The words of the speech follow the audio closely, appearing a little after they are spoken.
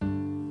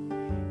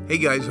Hey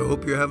guys, I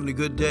hope you're having a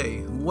good day.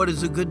 What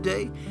is a good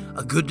day?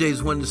 A good day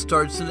is when it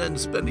starts and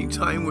ends spending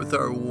time with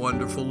our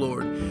wonderful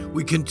Lord.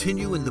 We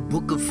continue in the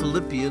book of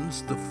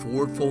Philippians, the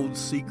fourfold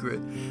secret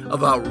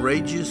of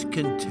outrageous,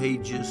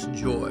 contagious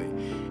joy.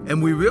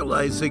 And we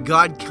realize that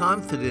God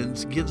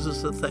confidence gives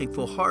us a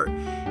thankful heart.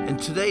 And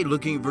today,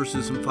 looking at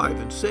verses 5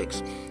 and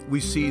 6,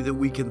 we see that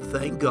we can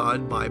thank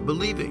God by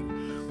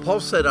believing. Paul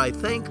said, I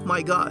thank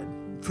my God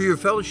for your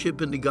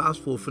fellowship in the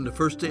gospel from the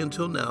first day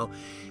until now,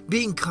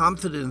 being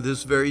confident in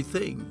this very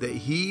thing, that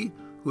he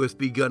who hath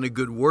begun a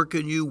good work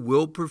in you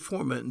will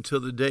perform it until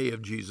the day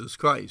of Jesus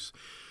Christ.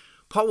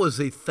 Paul was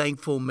a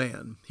thankful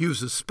man. He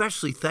was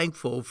especially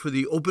thankful for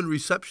the open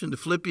reception the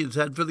Philippians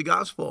had for the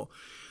gospel.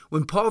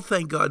 When Paul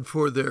thanked God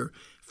for their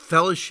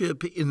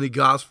fellowship in the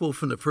gospel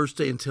from the first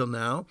day until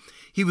now,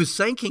 he was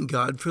thanking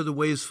God for the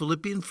way his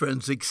Philippian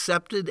friends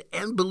accepted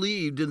and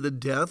believed in the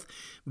death,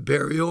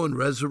 burial, and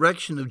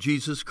resurrection of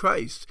Jesus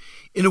Christ.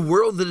 In a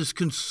world that is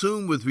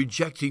consumed with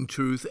rejecting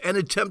truth and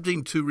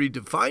attempting to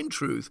redefine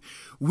truth,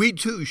 we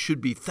too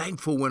should be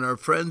thankful when our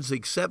friends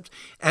accept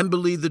and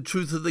believe the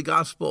truth of the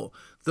gospel.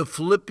 The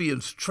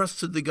Philippians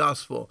trusted the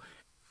gospel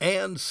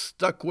and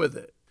stuck with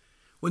it.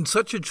 When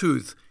such a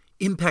truth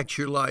impacts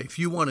your life,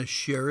 you want to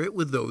share it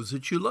with those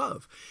that you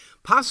love.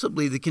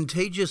 Possibly the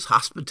contagious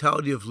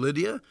hospitality of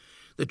Lydia,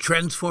 the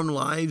transformed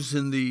lives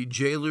in the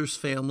jailer's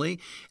family,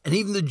 and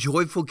even the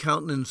joyful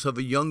countenance of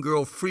a young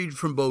girl freed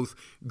from both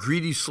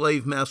greedy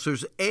slave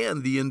masters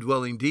and the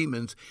indwelling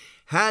demons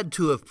had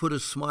to have put a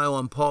smile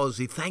on Paul as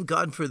he thanked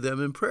God for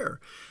them in prayer.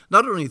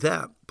 Not only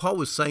that, Paul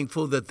was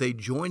thankful that they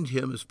joined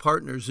him as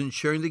partners in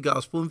sharing the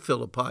gospel in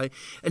Philippi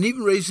and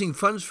even raising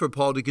funds for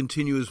Paul to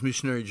continue his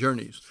missionary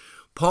journeys.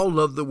 Paul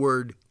loved the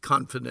word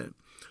confident.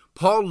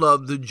 Paul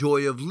loved the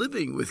joy of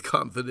living with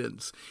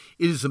confidence.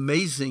 It is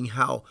amazing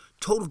how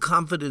total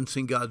confidence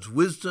in God's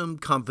wisdom,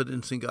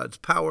 confidence in God's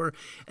power,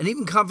 and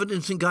even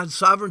confidence in God's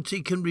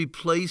sovereignty can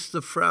replace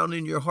the frown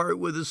in your heart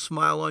with a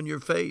smile on your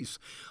face.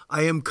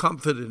 I am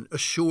confident,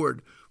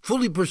 assured,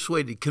 fully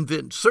persuaded,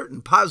 convinced,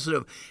 certain,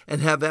 positive,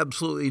 and have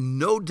absolutely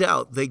no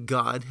doubt that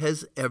God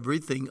has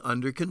everything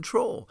under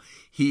control.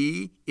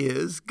 He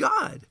is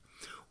God.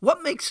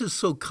 What makes us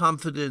so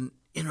confident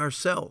in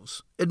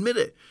ourselves? Admit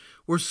it.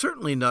 We're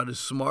certainly not as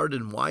smart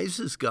and wise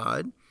as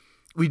God.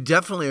 We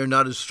definitely are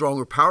not as strong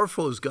or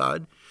powerful as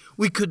God.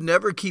 We could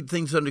never keep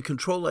things under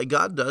control like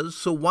God does.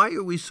 So why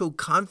are we so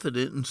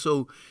confident and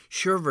so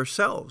sure of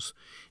ourselves?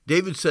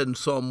 David said in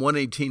Psalm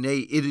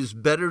 118:8, it is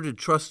better to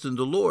trust in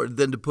the Lord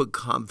than to put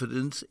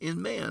confidence in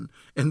man.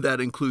 And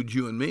that includes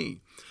you and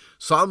me.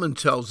 Solomon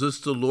tells us,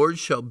 the Lord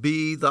shall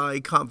be thy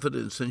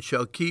confidence and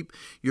shall keep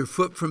your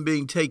foot from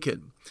being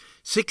taken.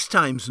 6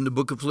 times in the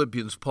book of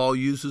Philippians, Paul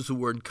uses the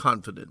word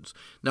confidence.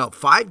 Now,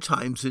 5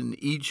 times in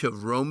each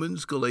of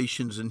Romans,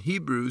 Galatians, and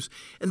Hebrews,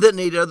 and then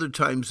 8 other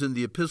times in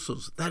the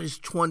epistles. That is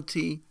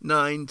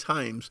 29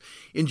 times.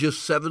 In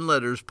just 7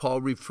 letters,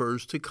 Paul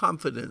refers to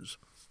confidence.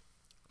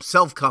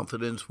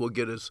 Self-confidence will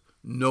get us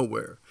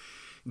nowhere.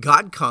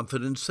 God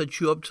confidence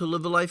sets you up to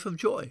live a life of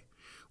joy.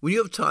 When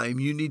you have time,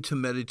 you need to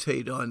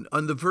meditate on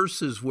the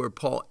verses where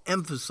Paul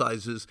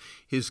emphasizes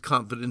his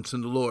confidence in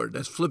the Lord.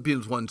 That's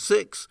Philippians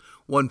 1:6,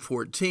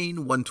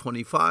 1:14,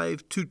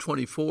 1:25,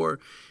 2:24,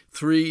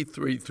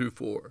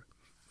 3:3-4.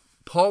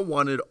 Paul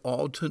wanted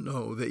all to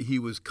know that he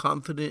was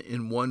confident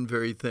in one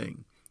very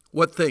thing.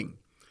 What thing?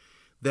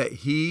 That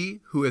he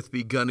who hath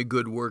begun a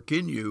good work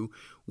in you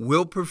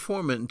will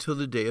perform it until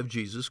the day of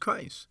Jesus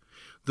Christ.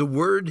 The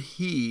word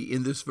he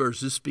in this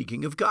verse is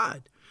speaking of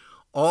God.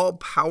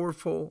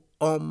 All-powerful,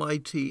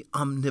 almighty,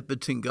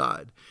 omnipotent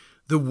God.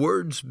 The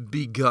words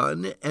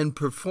begun and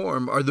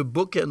perform are the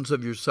bookends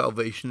of your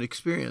salvation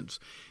experience.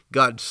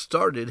 God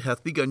started,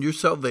 hath begun your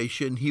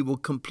salvation. He will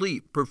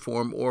complete,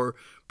 perform, or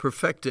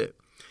perfect it.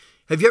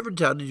 Have you ever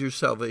doubted your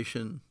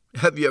salvation?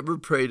 Have you ever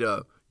prayed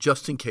a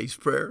just-in-case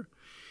prayer?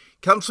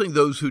 Counseling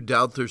those who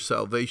doubt their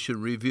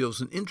salvation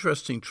reveals an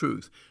interesting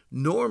truth.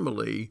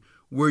 Normally,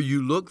 where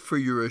you look for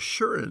your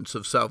assurance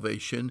of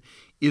salvation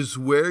is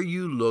where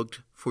you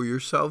looked for your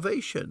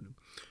salvation.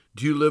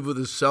 Do you live with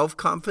a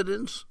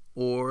self-confidence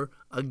or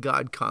a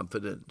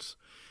God-confidence?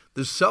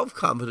 The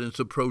self-confidence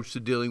approach to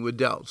dealing with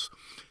doubts.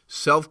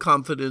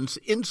 Self-confidence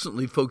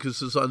instantly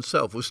focuses on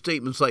self with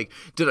statements like,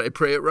 did I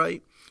pray it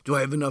right? Do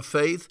I have enough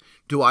faith?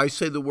 Do I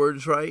say the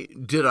words right?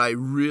 Did I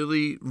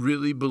really,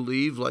 really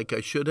believe like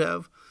I should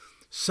have?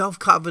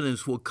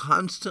 Self-confidence will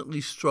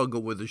constantly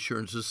struggle with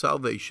assurance of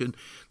salvation.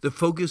 The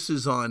focus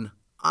is on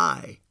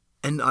I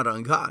and not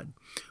on God.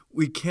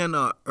 We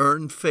cannot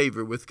earn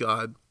favor with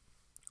God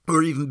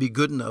or even be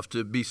good enough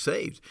to be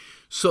saved.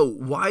 So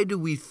why do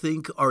we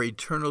think our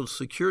eternal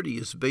security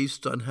is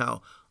based on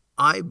how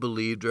I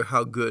believed or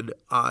how good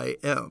I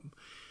am?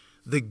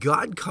 The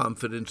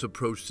God-confidence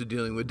approach to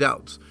dealing with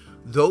doubts.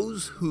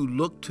 Those who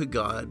look to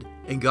God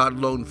and God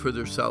alone for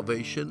their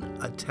salvation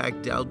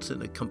attack doubts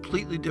in a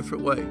completely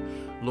different way.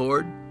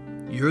 Lord,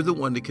 you're the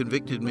one that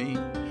convicted me.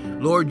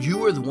 Lord,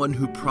 you are the one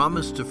who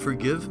promised to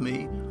forgive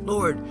me.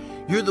 Lord,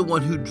 you're the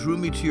one who drew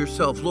me to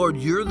yourself. Lord,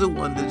 you're the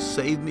one that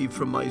saved me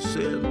from my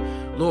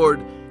sin.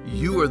 Lord,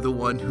 you are the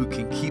one who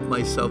can keep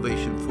my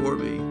salvation for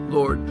me.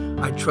 Lord,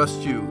 I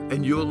trust you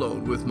and you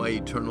alone with my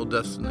eternal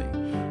destiny.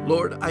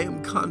 Lord, I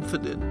am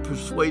confident,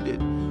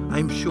 persuaded. I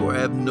am sure, I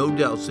have no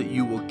doubts that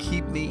you will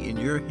keep me in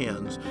your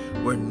hands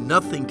where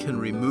nothing can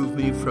remove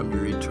me from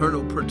your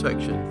eternal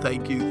protection.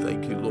 Thank you,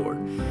 Lord.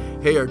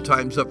 Hey, our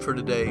time's up for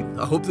today.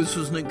 I hope this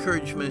was an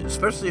encouragement,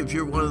 especially if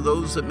you're one of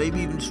those that maybe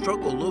even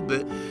struggle a little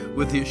bit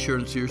with the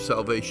assurance of your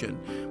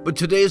salvation. But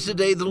today is the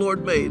day the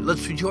Lord made.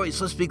 Let's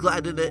rejoice, let's be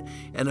glad in it,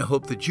 and I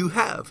hope that you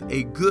have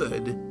a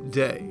good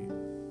day.